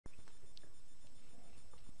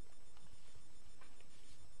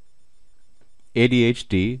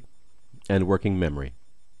ADHD and working memory.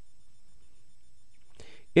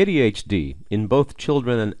 ADHD, in both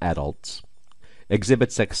children and adults,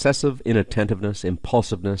 exhibits excessive inattentiveness,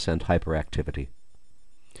 impulsiveness, and hyperactivity.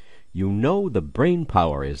 You know the brain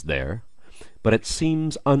power is there, but it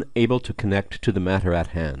seems unable to connect to the matter at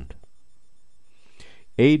hand.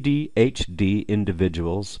 ADHD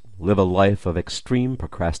individuals live a life of extreme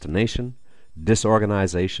procrastination,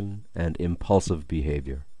 disorganization, and impulsive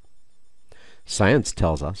behavior. Science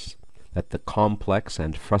tells us that the complex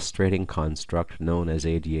and frustrating construct known as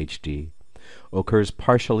ADHD occurs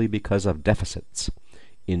partially because of deficits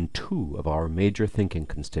in two of our major thinking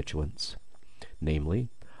constituents, namely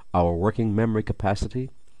our working memory capacity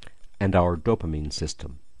and our dopamine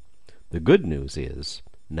system. The good news is,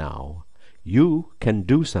 now, you can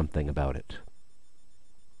do something about it.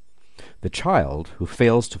 The child who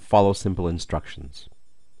fails to follow simple instructions,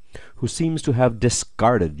 who seems to have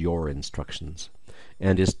discarded your instructions,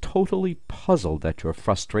 and is totally puzzled at your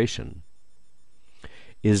frustration,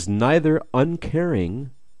 is neither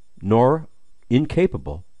uncaring nor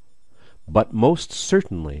incapable, but most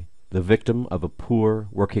certainly the victim of a poor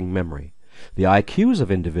working memory. The IQs of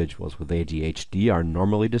individuals with ADHD are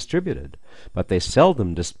normally distributed, but they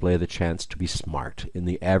seldom display the chance to be smart in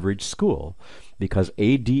the average school because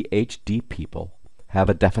ADHD people have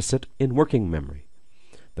a deficit in working memory,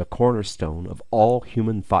 the cornerstone of all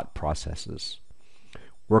human thought processes.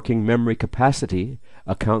 Working memory capacity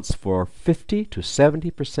accounts for 50 to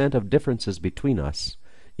 70% of differences between us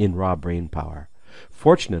in raw brain power.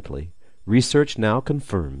 Fortunately, research now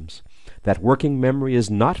confirms that working memory is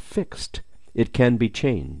not fixed, it can be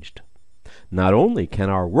changed. Not only can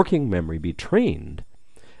our working memory be trained,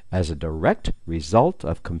 as a direct result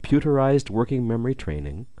of computerized working memory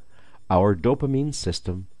training, our dopamine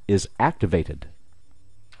system is activated.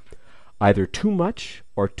 Either too much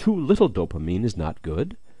or too little dopamine is not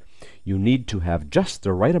good. You need to have just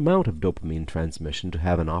the right amount of dopamine transmission to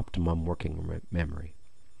have an optimum working memory.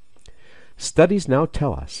 Studies now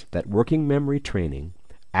tell us that working memory training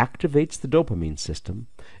activates the dopamine system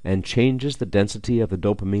and changes the density of the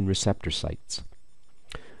dopamine receptor sites.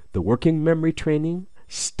 The working memory training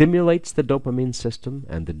stimulates the dopamine system,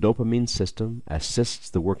 and the dopamine system assists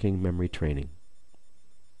the working memory training.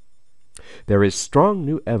 There is strong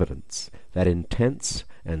new evidence that intense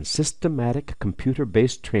and systematic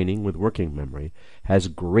computer-based training with working memory has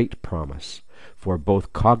great promise for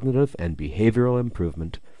both cognitive and behavioral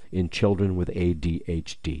improvement in children with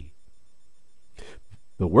ADHD.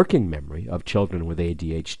 The working memory of children with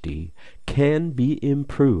ADHD can be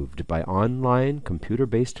improved by online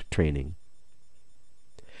computer-based training.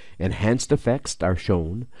 Enhanced effects are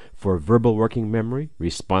shown for verbal working memory,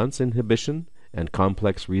 response inhibition, and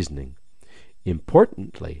complex reasoning.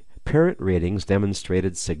 Importantly, parent ratings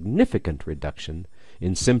demonstrated significant reduction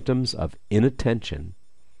in symptoms of inattention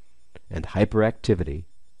and hyperactivity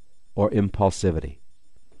or impulsivity.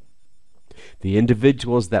 The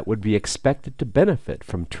individuals that would be expected to benefit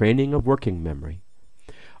from training of working memory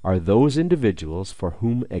are those individuals for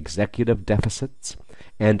whom executive deficits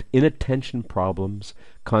and inattention problems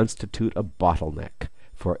constitute a bottleneck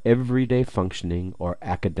for everyday functioning or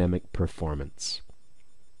academic performance.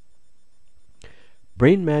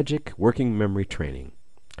 Brain Magic Working Memory Training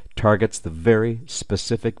targets the very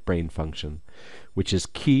specific brain function which is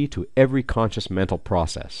key to every conscious mental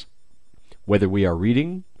process, whether we are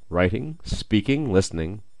reading, writing, speaking,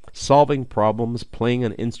 listening, solving problems, playing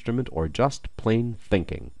an instrument, or just plain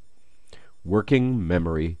thinking. Working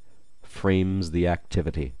memory frames the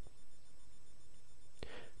activity.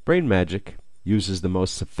 Brain Magic uses the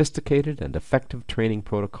most sophisticated and effective training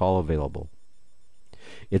protocol available.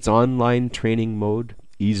 Its online training mode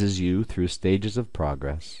eases you through stages of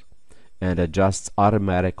progress and adjusts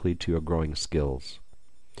automatically to your growing skills.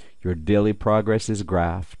 Your daily progress is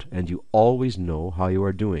graphed, and you always know how you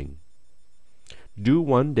are doing. Do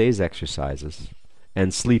one day's exercises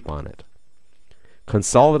and sleep on it.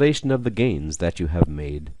 Consolidation of the gains that you have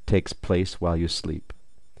made takes place while you sleep.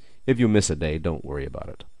 If you miss a day, don't worry about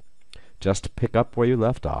it. Just pick up where you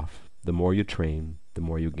left off. The more you train, the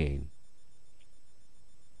more you gain.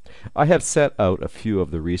 I have set out a few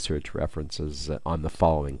of the research references on the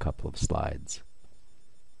following couple of slides.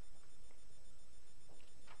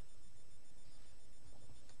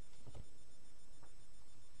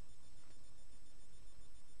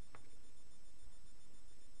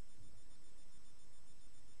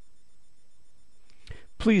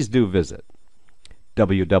 Please do visit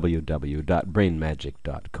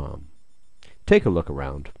www.brainmagic.com. Take a look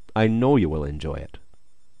around. I know you will enjoy it.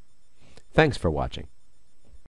 Thanks for watching.